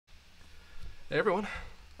Hey everyone,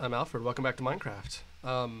 I'm Alfred. Welcome back to Minecraft.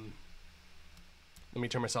 Let me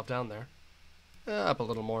turn myself down there. Up a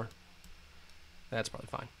little more. That's probably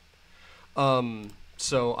fine.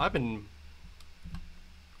 So I'm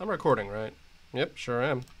recording, right? Yep, sure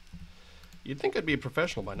am. You'd think I'd be a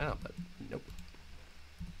professional by now, but nope.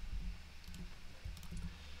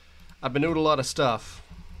 I've been doing a lot of stuff.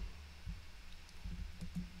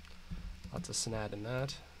 Lots of sand in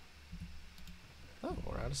that. Oh,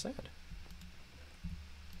 we're out of sand.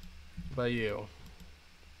 What about you?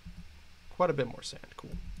 Quite a bit more sand.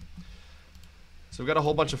 Cool. So we've got a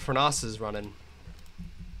whole bunch of furnaces running.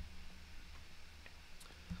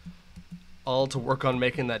 All to work on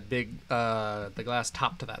making that big, the glass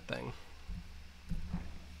top to that thing.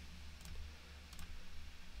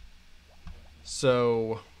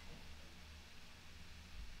 So...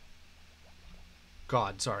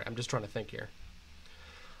 God, sorry, I'm just trying to think here.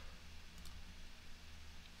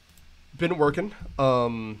 Been working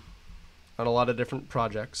on a lot of different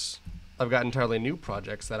projects. I've got entirely new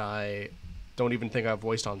projects that I don't even think I've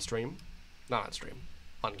voiced on stream. Not on stream,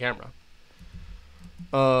 on camera.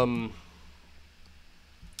 The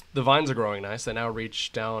vines are growing nice. They now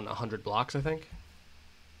reach down 100 blocks, I think.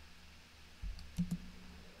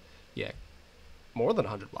 Yeah, more than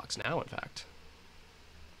 100 blocks now, in fact.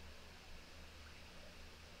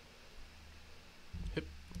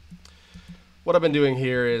 What I've been doing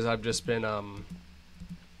here is I've just been,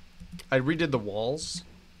 I redid the walls.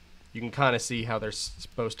 You can kind of see how they're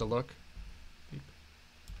supposed to look. There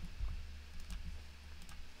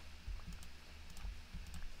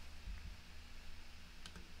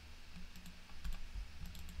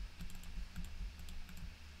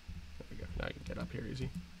we go. Now I can get up here easy.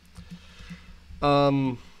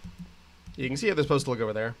 You can see how they're supposed to look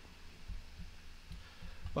over there.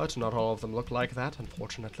 But not all of them look like that,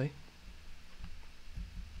 unfortunately.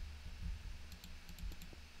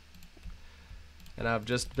 And I've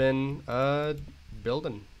just been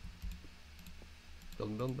building.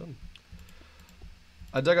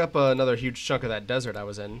 I dug up another huge chunk of that desert I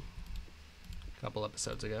was in a couple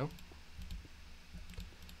episodes ago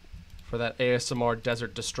for that ASMR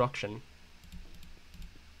desert destruction.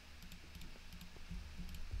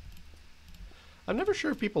 I'm never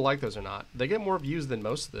sure if people like those or not. They get more views than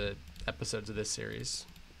most of the episodes of this series.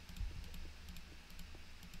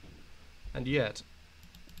 And yet...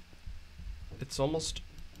 it's almost...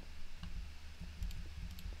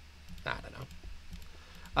 I don't know.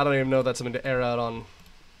 I don't even know that's something to air out on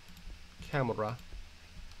camera.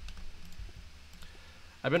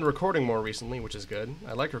 I've been recording more recently, which is good.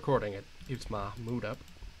 I like recording. It keeps my mood up.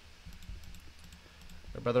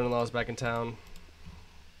 My brother-in-law is back in town.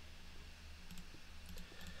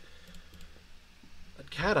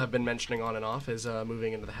 That cat I've been mentioning on and off is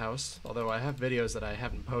moving into the house. Although I have videos that I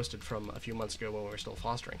haven't posted from a few months ago when we were still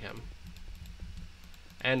fostering him.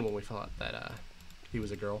 And when we thought that he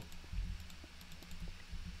was a girl.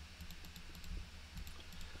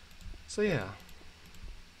 So yeah.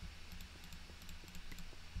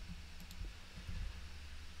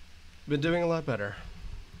 Been doing a lot better.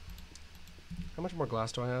 How much more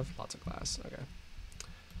glass do I have? Lots of glass. Okay.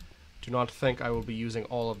 Do not think I will be using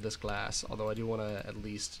all of this glass, although I do want to at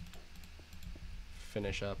least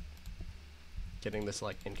finish up getting this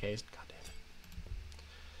like encased. God damn it.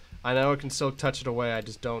 I know I can still touch it away, I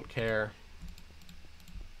just don't care.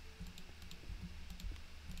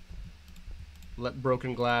 Let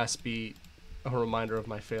broken glass be a reminder of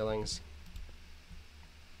my failings.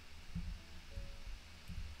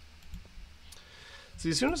 See,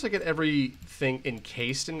 as soon as I get everything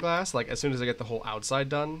encased in glass, like as soon as I get the whole outside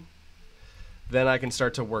done, then I can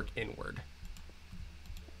start to work inward.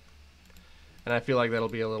 And I feel like that'll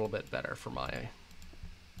be a little bit better for my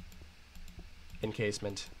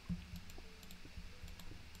encasement.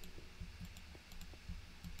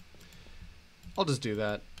 I'll just do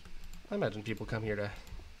that. I imagine people come here to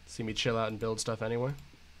see me chill out and build stuff anyway.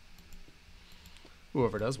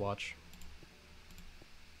 Whoever does watch.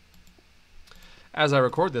 As I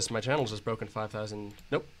record this, my channel's just broken 5,000,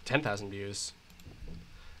 nope, 10,000 views.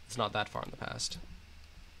 It's not that far in the past.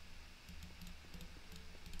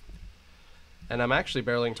 And I'm actually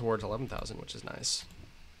barreling towards 11,000, which is nice.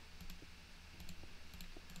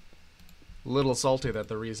 Little salty that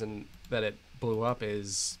the reason that it blew up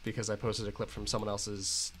is because I posted a clip from someone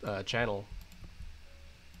else's channel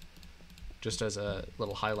just as a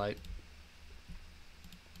little highlight.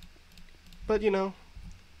 But you know,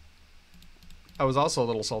 I was also a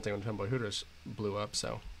little salty when Femboy Hooters blew up,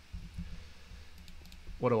 so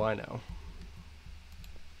what do I know?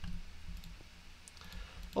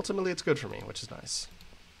 Ultimately it's good for me, which is nice.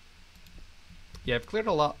 Yeah, I've cleared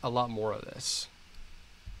a lot more of this.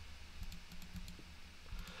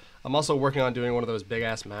 I'm also working on doing one of those big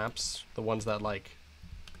ass maps, the ones that like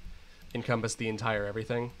encompass the entire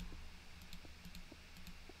everything.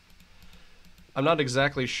 I'm not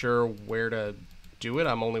exactly sure where to do it.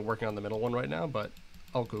 I'm only working on the middle one right now, but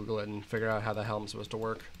I'll Google it and figure out how the hell I'm supposed to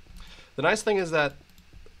work. The nice thing is that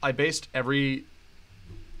I based every,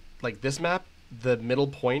 like this map, the middle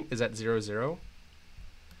point is at 0, 0.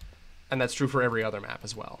 And that's true for every other map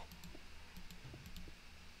as well.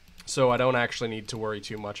 So I don't actually need to worry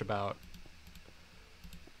too much about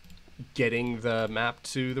getting the map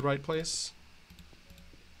to the right place.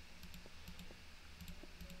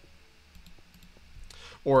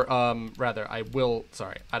 Or, rather, I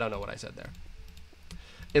don't know what I said there.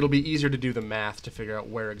 It'll be easier to do the math to figure out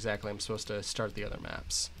where exactly I'm supposed to start the other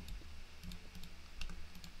maps.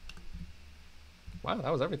 Wow,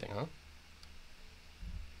 that was everything, huh?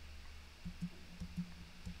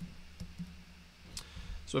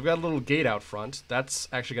 So I've got a little gate out front. That's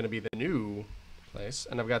actually going to be the new place.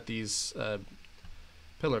 And I've got these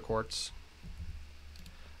pillar courts.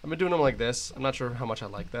 I've been doing them like this. I'm not sure how much I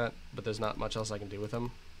like that, but there's not much else I can do with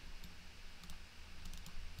them.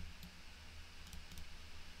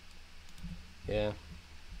 Yeah.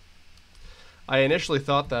 I initially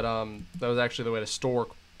thought that that was actually the way to store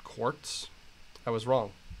quartz. I was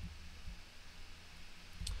wrong.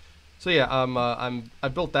 So yeah,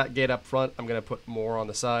 I've built that gate up front. I'm gonna put more on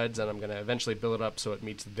the sides, and I'm gonna eventually build it up so it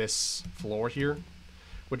meets this floor here,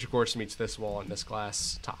 which of course meets this wall and this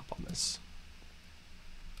glass top on this.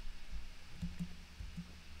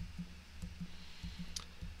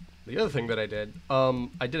 The other thing that I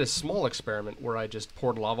did a small experiment where I just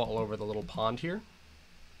poured lava all over the little pond here,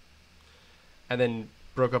 and then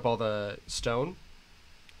broke up all the stone,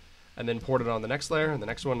 and then poured it on the next layer, and the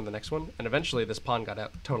next one, and the next one, and eventually this pond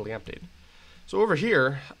got totally emptied. So over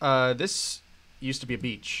here, this used to be a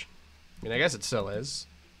beach. I mean, I guess it still is.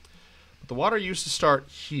 But the water used to start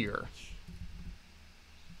here.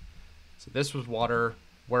 So this was water.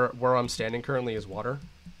 Where I'm standing currently is water.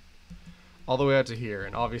 All the way out to here,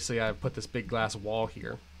 and obviously I've put this big glass wall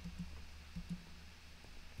here.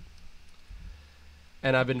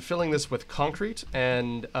 And I've been filling this with concrete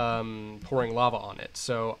and pouring lava on it.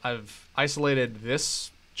 So I've isolated this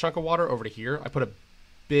chunk of water over to here. I put a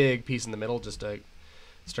big piece in the middle just to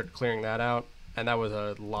start clearing that out, and that was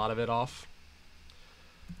a lot of it off.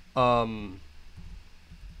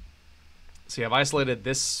 See, I've isolated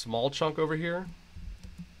this small chunk over here.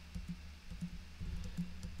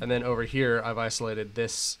 And then over here, I've isolated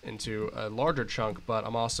this into a larger chunk, but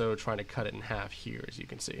I'm also trying to cut it in half here, as you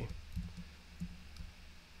can see.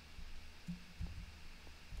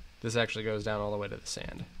 This actually goes down all the way to the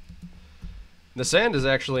sand. The sand is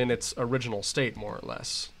actually in its original state, more or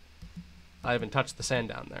less. I haven't touched the sand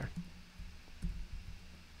down there.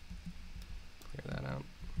 Clear that out.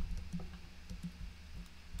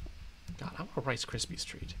 God, I want a Rice Krispies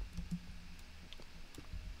treat.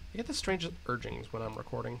 I get the strangest urgings when I'm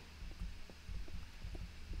recording.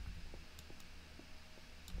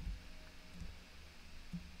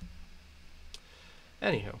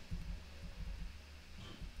 Anywho.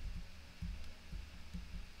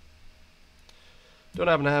 Don't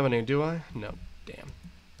happen to have any, do I? No. Damn.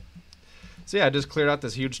 So yeah, I just cleared out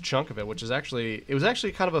this huge chunk of it, which is actually, it was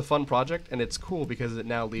actually kind of a fun project, and it's cool because it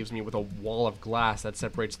now leaves me with a wall of glass that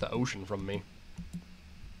separates the ocean from me.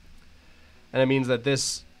 And it means that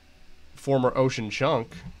this former ocean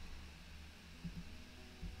chunk,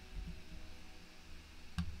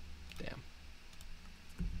 damn.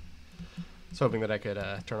 I was hoping that I could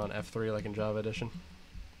turn on F3 like in Java Edition.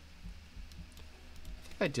 I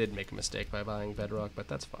think I did make a mistake by buying Bedrock, but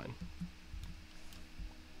that's fine.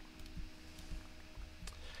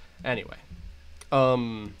 Anyway,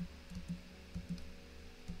 so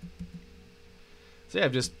yeah,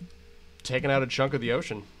 I've just taken out a chunk of the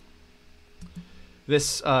ocean.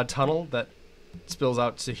 This tunnel that spills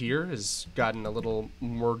out to here has gotten a little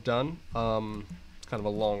more done. It's kind of a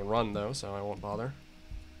long run though, so I won't bother.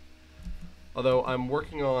 Although I'm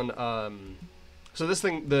working on, so this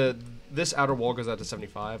thing, this outer wall goes out to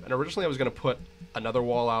 75, and originally I was going to put another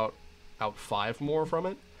wall out 5 more from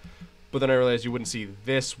it, but then I realized you wouldn't see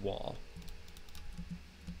this wall,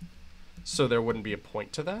 so there wouldn't be a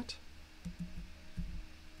point to that.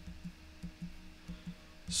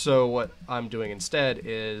 So what I'm doing instead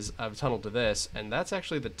is I've tunneled to this, and that's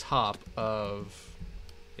actually the top of,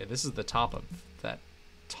 yeah, this is the top of that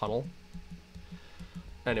tunnel.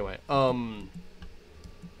 Anyway,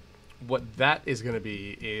 what that is going to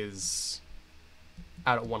be is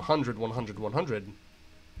out at 100, 100, 100, you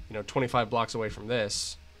know, 25 blocks away from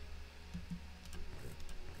this,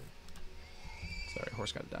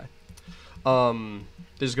 horse gotta die.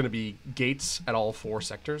 There's gonna be gates at all 4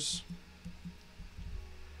 sectors.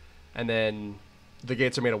 And then the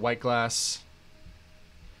gates are made of white glass.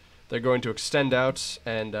 They're going to extend out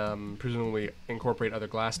and presumably incorporate other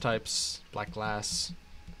glass types, black glass,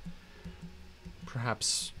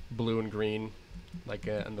 perhaps blue and green, like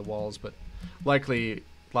in the walls, but likely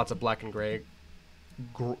lots of black and gray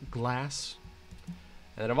glass.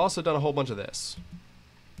 And then I've also done a whole bunch of this.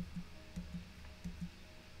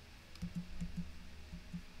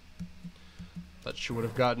 That you would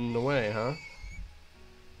have gotten away, huh?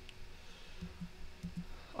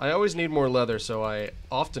 I always need more leather, so I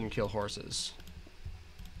often kill horses.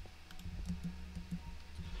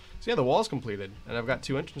 So yeah, the wall's completed, and I've got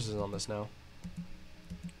 2 entrances on this now.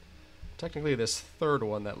 Technically this third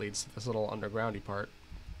one that leads to this little undergroundy part.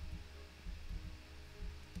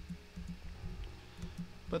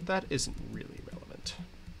 But that isn't really relevant.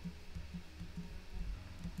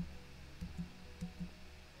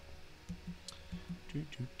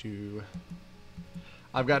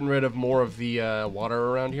 I've gotten rid of more of the water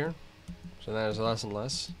around here, so there's less and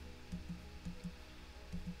less.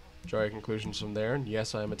 Draw your conclusions from there. And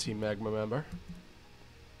yes, I am a Team Magma member.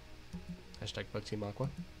 Hashtag Bug Team Aqua.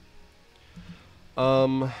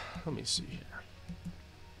 Let me see here.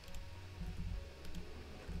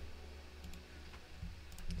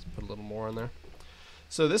 Let's put a little more in there.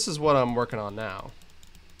 So this is what I'm working on now.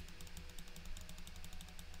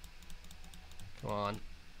 Come on.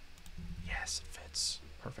 Yes, it fits.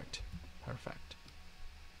 Perfect. Perfect.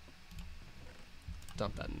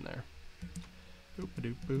 Dump that in there.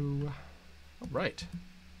 Boop-a-doop-boo. All right.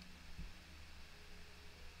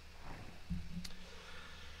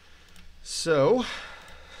 So,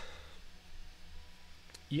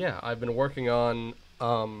 yeah, I've been working on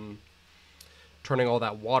turning all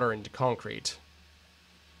that water into concrete.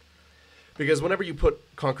 Because whenever you put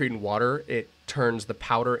concrete in water, it turns the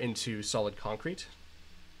powder into solid concrete.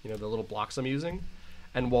 You know, the little blocks I'm using.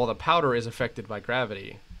 And while the powder is affected by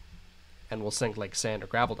gravity and will sink like sand or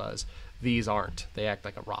gravel does, these aren't. They act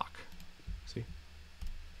like a rock. See?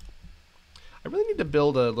 I really need to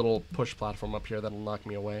build a little push platform up here that'll knock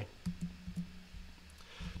me away.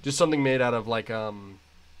 Just something made out of like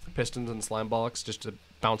pistons and slime blocks just to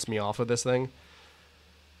bounce me off of this thing.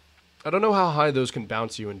 I don't know how high those can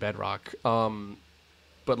bounce you in bedrock.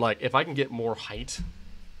 But like if I can get more height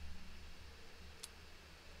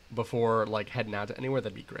before like heading out to anywhere,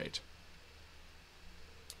 that'd be great.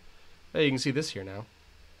 Hey, you can see this here now.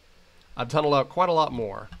 I've tunneled out quite a lot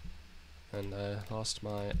more. And I lost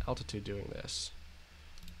my altitude doing this.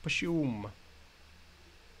 Pashoom.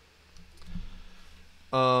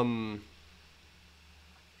 I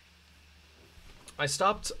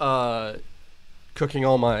stopped cooking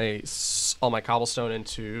all my cobblestone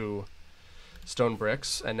into stone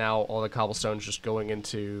bricks, and now all the cobblestone's just going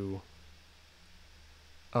into...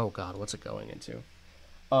 Oh god, what's it going into?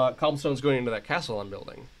 Cobblestone's going into that castle I'm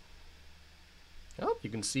building. Oh, you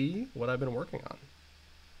can see what I've been working on.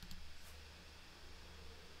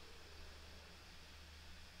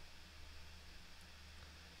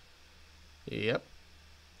 Yep.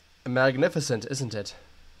 Magnificent, isn't it?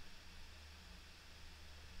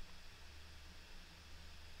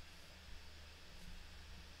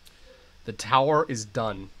 The tower is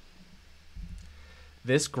done.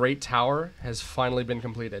 This great tower has finally been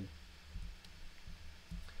completed.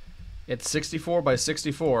 It's 64 by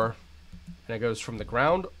 64, and it goes from the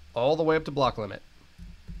ground all the way up to block limit.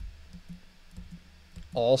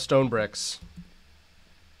 All stone bricks.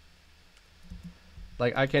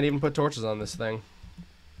 Like, I can't even put torches on this thing.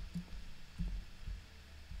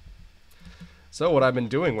 So what I've been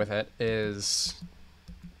doing with it is...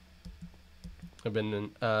 I've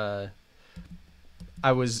been...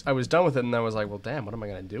 I was done with it, and I was like, well, damn, what am I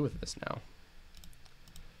going to do with this now?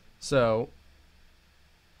 So,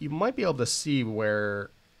 you might be able to see where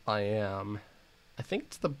I am. I think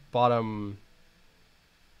it's the bottom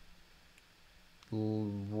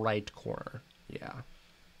right corner. Yeah.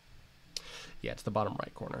 Yeah, it's the bottom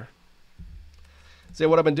right corner. So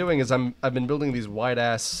what I've been doing is I've been building these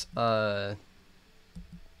wide-ass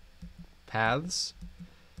paths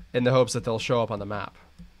in the hopes that they'll show up on the map.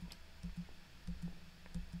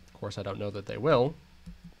 Of course, I don't know that they will.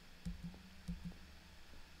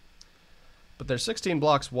 But they're 16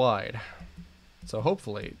 blocks wide, so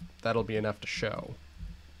hopefully that'll be enough to show.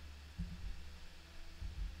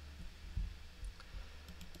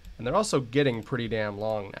 And they're also getting pretty damn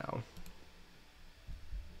long now.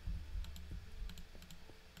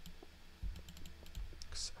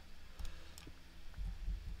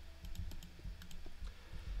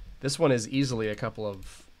 This one is easily a couple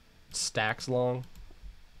of stacks long.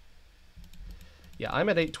 Yeah, I'm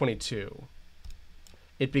at 822.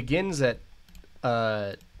 It begins at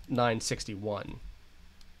 961.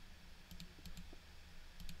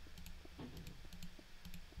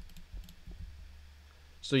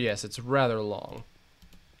 So yes, it's rather long.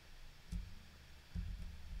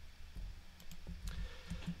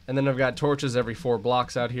 And then I've got torches every 4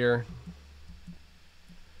 blocks out here,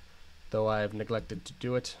 though I've neglected to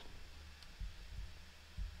do it.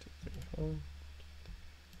 2, 3, 4.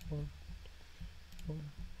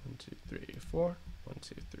 1, 2, 3, 4. 1,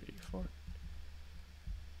 2, 3, 4. 1,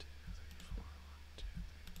 2, 3, 4.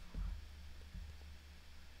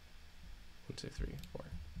 1, 2, 3, 4.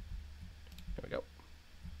 There we go.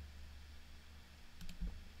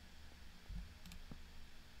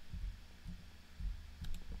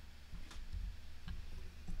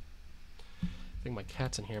 I think my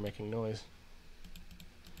cat's in here making noise.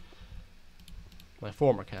 My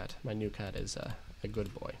former cat. My new cat is a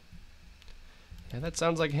good boy. Yeah, that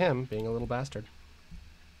sounds like him being a little bastard.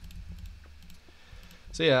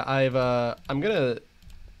 So yeah, I'm gonna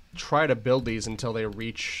try to build these until they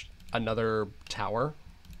reach another tower,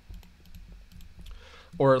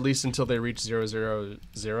 or at least until they reach 0, 0,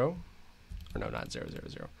 0. Or no, not 0, 0,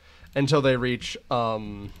 0. Until they reach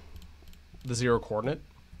the 0 coordinate.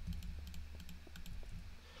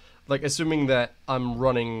 Like, assuming that I'm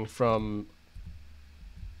running from,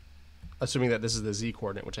 assuming that this is the Z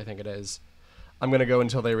coordinate, which I think it is, I'm going to go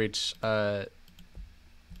until they reach Z0.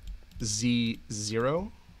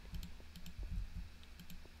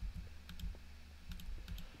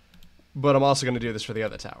 But I'm also going to do this for the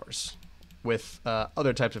other towers with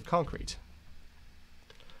other types of concrete.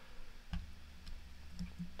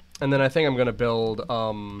 And then I think I'm going to build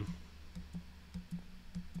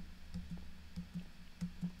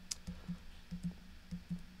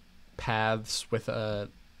paths with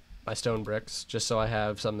my stone bricks, just so I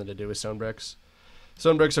have something to do with stone bricks.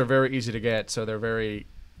 Stone bricks are very easy to get, so they're very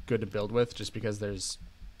good to build with, just because they're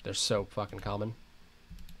so fucking common.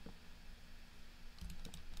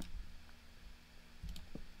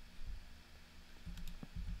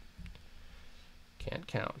 Can't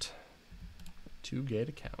count. Too gay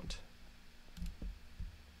to count.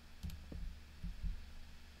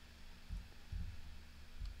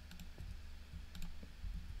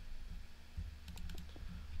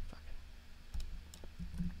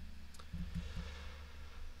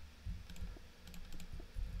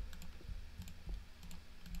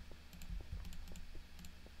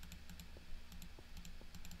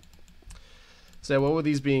 So what with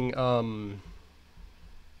these being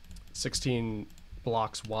 16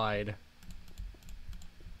 blocks wide,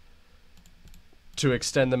 to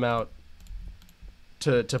extend them out,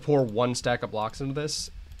 to pour 1 stack of blocks into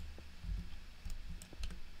this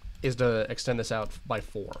is to extend this out by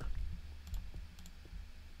 4.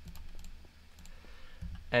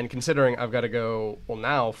 And considering I've got to go, well,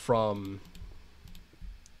 now from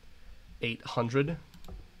 800.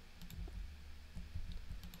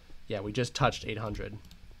 Yeah, we just touched 800. And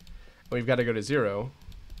we've got to go to 0.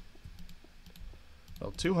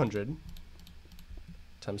 Well, 200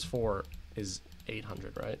 times 4 is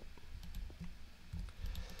 800, right?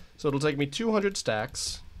 So it'll take me 200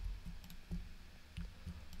 stacks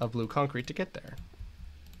of blue concrete to get there.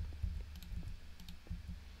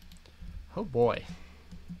 Oh boy.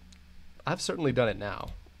 I've certainly done it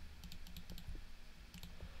now.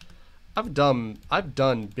 I've done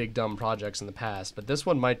big dumb projects in the past, but this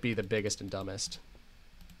one might be the biggest and dumbest.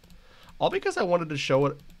 All because I wanted to show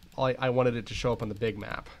it. I wanted it to show up on the big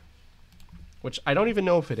map, which I don't even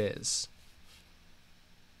know if it is.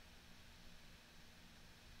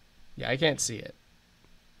 Yeah, I can't see it.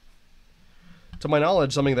 To my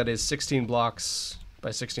knowledge, something that is 16 blocks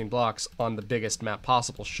by 16 blocks on the biggest map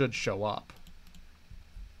possible should show up.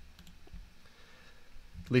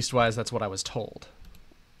 Leastwise, that's what I was told.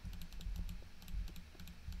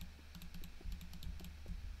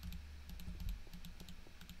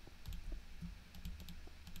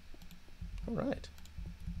 All right.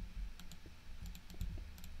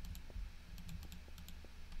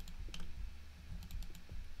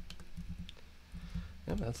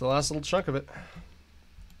 Yeah, that's the last little chunk of it. Let's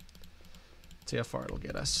see how far it'll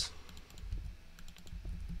get us.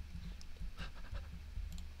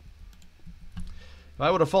 If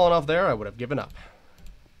I would have fallen off there, I would have given up.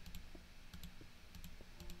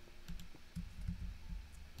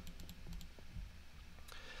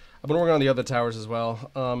 I've been working on the other towers as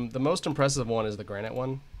well. The most impressive one is the granite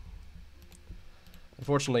one.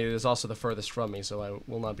 Unfortunately, it is also the furthest from me, so I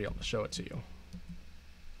will not be able to show it to you.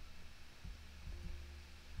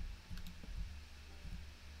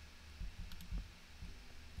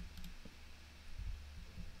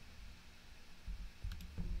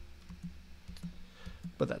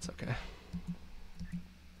 But that's okay.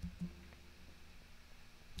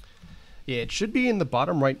 Yeah, it should be in the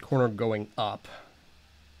bottom right corner going up.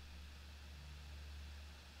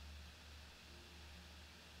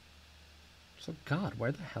 So, God,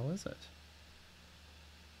 where the hell is it?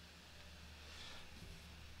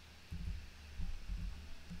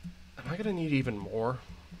 Am I going to need even more?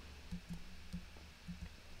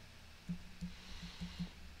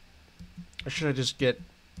 Or should I just get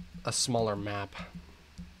a smaller map?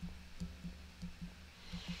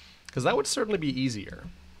 Because that would certainly be easier.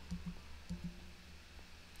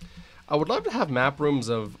 I would love to have map rooms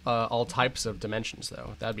of all types of dimensions,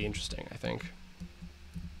 though. That'd be interesting, I think.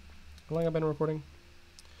 How long have I been recording?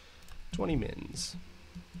 20 mins.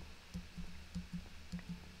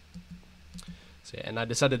 So yeah, and I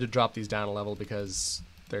decided to drop these down a level because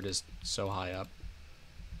they're just so high up.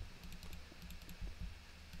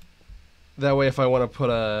 That way, if I want to put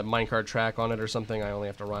a minecart track on it or something, I only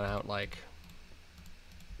have to run out, like...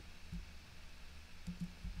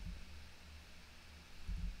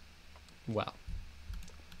 well,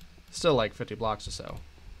 still like 50 blocks or so.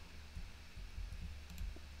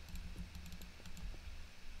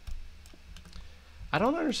 I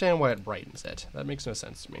don't understand why it brightens it. That makes no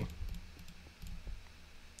sense to me.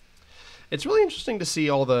 It's really interesting to see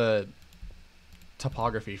all the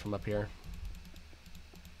topography from up here.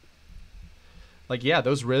 Like, yeah,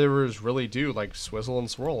 those rivers really do, like, swizzle and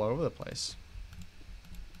swirl all over the place.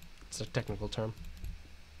 It's a technical term.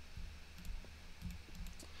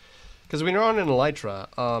 Because when you're on an elytra,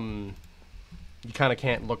 you kind of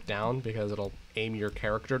can't look down because it'll aim your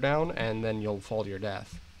character down, and then you'll fall to your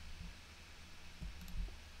death.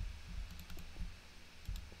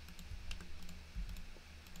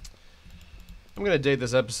 I'm going to date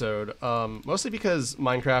this episode, mostly because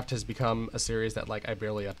Minecraft has become a series that, like, I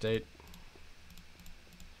barely update.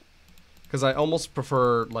 Because I almost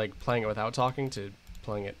prefer, like, playing it without talking to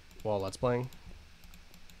playing it while Let's Playing.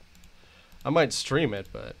 I might stream it,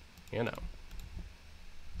 but, you know.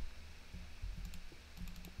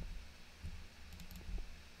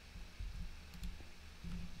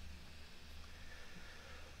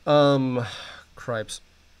 Cripes.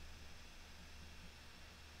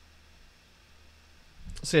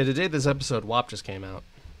 So yeah, today this episode, WAP just came out.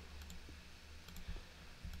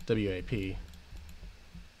 WAP.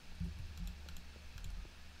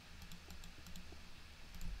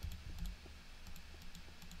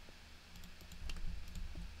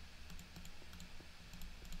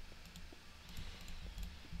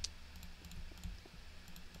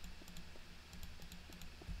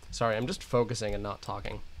 Sorry, I'm just focusing and not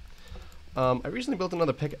talking. I recently built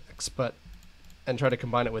another pickaxe, and tried to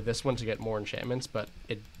combine it with this one to get more enchantments, but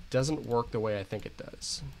it doesn't work the way I think it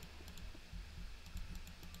does.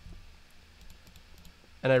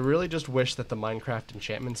 And I really just wish that the Minecraft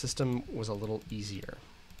enchantment system was a little easier.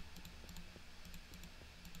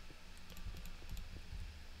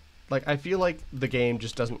 Like, I feel like the game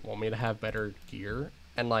just doesn't want me to have better gear,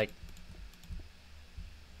 and like,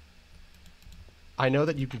 I know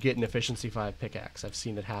that you can get an efficiency 5 pickaxe. I've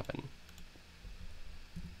seen it happen.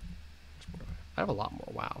 I have a lot more.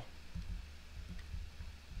 Wow.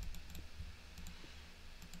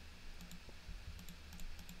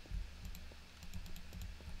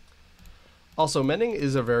 Also, mending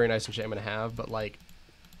is a very nice enchantment to have, but like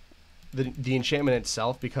the enchantment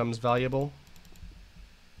itself becomes valuable.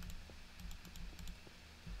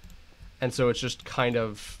 And so it's just kind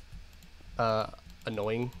of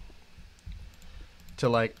annoying to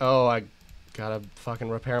like, oh, I gotta fucking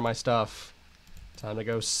repair my stuff. Time to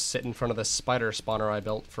go sit in front of the spider spawner I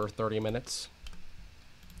built for 30 minutes.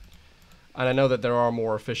 And I know that there are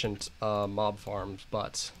more efficient mob farms,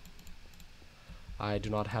 but I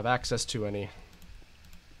do not have access to any.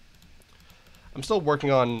 I'm still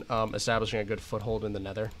working on establishing a good foothold in the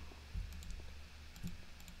Nether.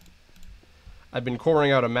 I've been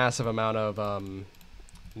coring out a massive amount of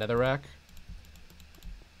netherrack.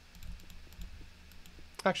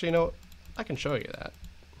 Actually, you know, I can show you that.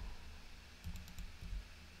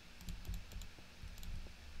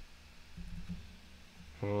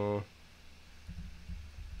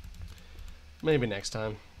 Maybe next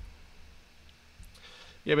time.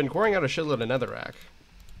 Yeah, I've been coring out a shitload of netherrack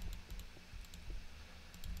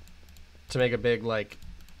to make a big, like,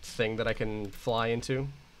 thing that I can fly into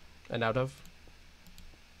and out of.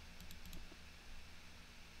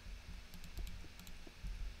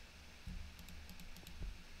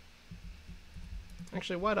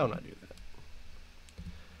 Actually, why don't I do that?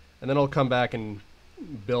 And then I'll come back and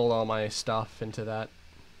build all my stuff into that.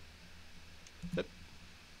 Bip.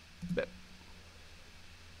 Bip.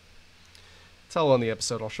 That's how on the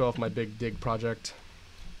episode I'll show off my big dig project.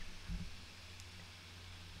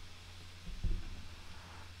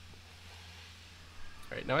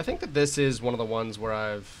 Now I think that this is one of the ones where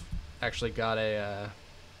I've actually got a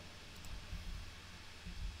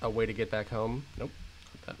way to get back home. Nope,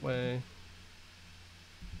 not that way.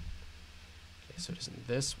 Okay, so it isn't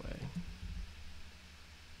this way.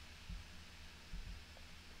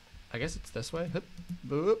 I guess it's this way. Hup,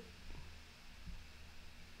 boop.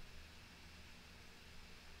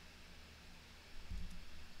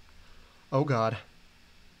 Oh god.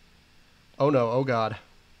 Oh no, oh god.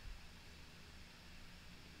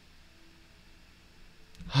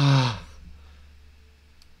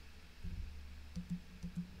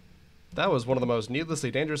 That was one of the most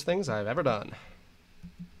needlessly dangerous things I've ever done.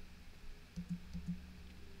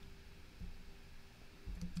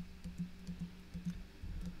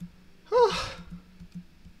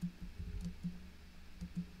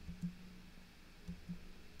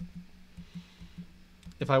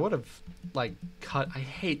 If I would have, like, cut... I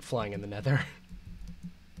hate flying in the nether.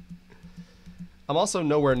 I'm also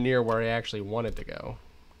nowhere near where I actually wanted to go.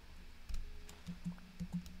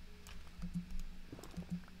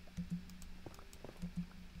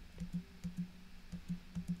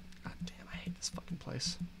 God damn, I hate this fucking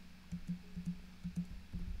place.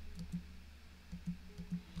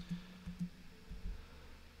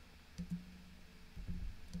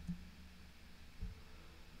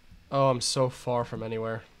 Oh, I'm so far from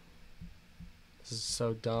anywhere. This is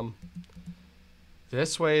so dumb.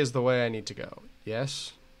 This way is the way I need to go.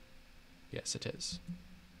 Yes? Yes, it is.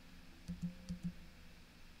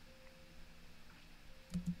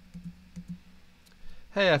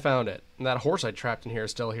 Hey, I found it. And that horse I trapped in here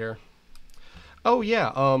is still here. Oh,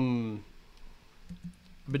 yeah, I've been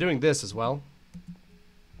doing this as well.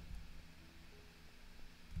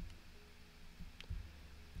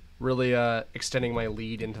 Really, extending my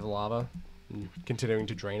lead into the lava and continuing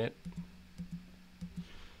to drain it.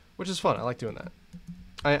 Which is fun. I like doing that.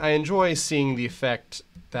 I enjoy seeing the effect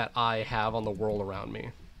that I have on the world around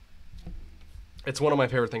me. It's one of my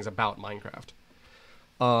favorite things about Minecraft.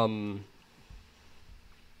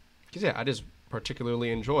 Because, yeah, I just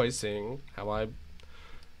particularly enjoy seeing how I,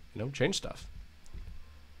 change stuff.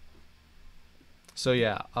 So,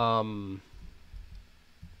 yeah,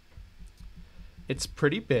 it's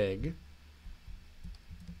pretty big.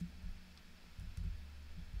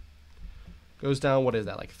 Goes down, what is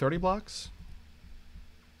that, like 30 blocks?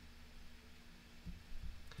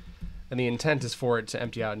 And the intent is for it to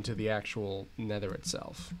empty out into the actual nether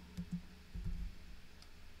itself.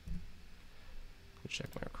 Let's check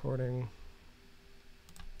my recording.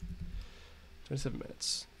 27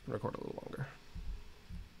 minutes. Record a little longer.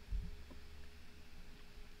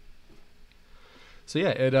 So yeah,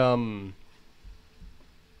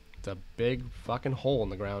 it's a big fucking hole in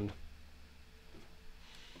the ground,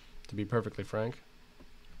 to be perfectly frank.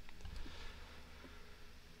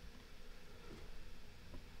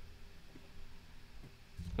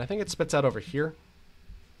 And I think it spits out over here.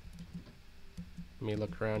 Let me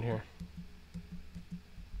look around here.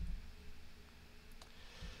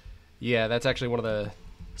 Yeah, that's actually one of the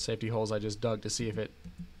safety holes I just dug to see if it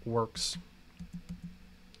works.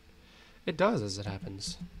 It does, as it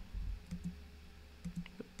happens.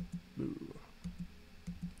 Ooh.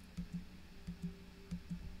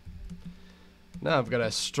 Now I've got to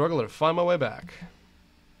struggle to find my way back.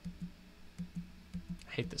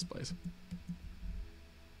 I hate this place.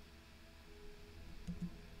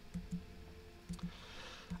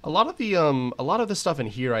 A lot of the stuff in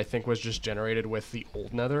here I think was just generated with the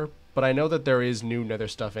old nether, but I know that there is new nether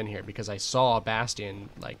stuff in here because I saw a bastion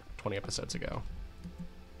like 20 episodes ago.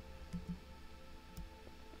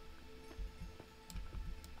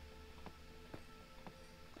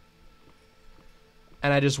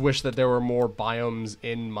 And I just wish that there were more biomes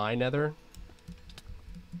in my nether.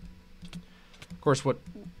 Of course, what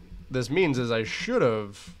this means is I should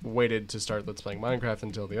have waited to start Let's Playing Minecraft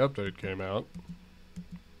until the update came out.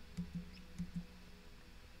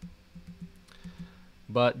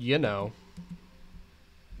 But, you know.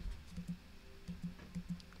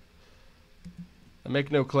 I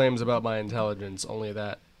make no claims about my intelligence, only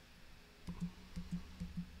that.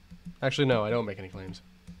 Actually, no, I don't make any claims.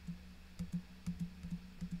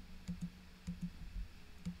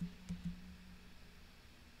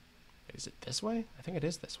 Is it this way? I think it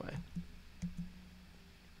is this way.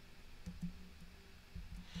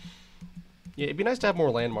 Yeah, it'd be nice to have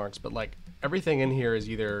more landmarks, but like everything in here is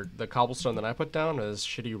either the cobblestone that I put down or this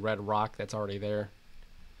shitty red rock that's already there.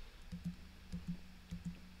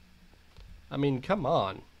 I mean, come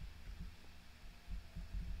on.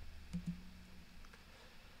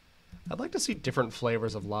 I'd like to see different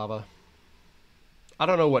flavors of lava. I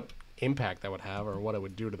don't know what impact that would have or what it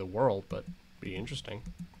would do to the world, but it'd be interesting.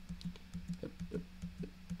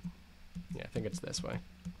 think it's this way.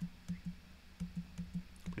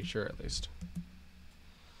 Pretty sure, at least.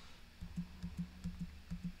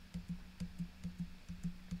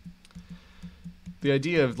 The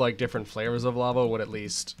idea of like different flavors of lava would at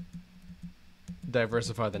least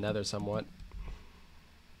diversify the nether somewhat.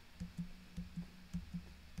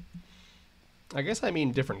 I guess I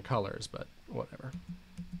mean different colors, but whatever.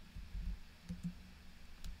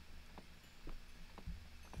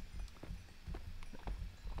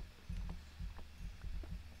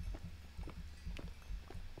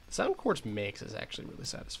 The sound quartz makes is actually really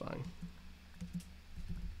satisfying.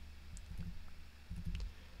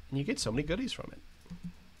 And you get so many goodies from it.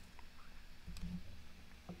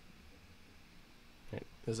 Right.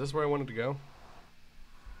 Is this where I wanted to go?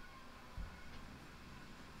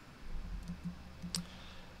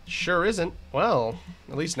 Sure isn't. Well,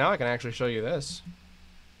 at least now I can actually show you this.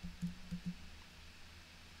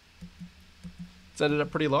 It's ended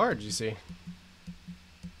up pretty large, you see.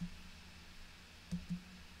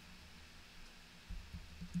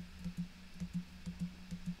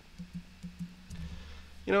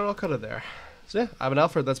 You know what, I'll cut it there. So yeah, I've been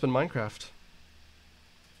Alfred, that's been Minecraft.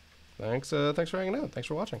 Thanks for hanging out. Thanks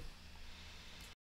for watching.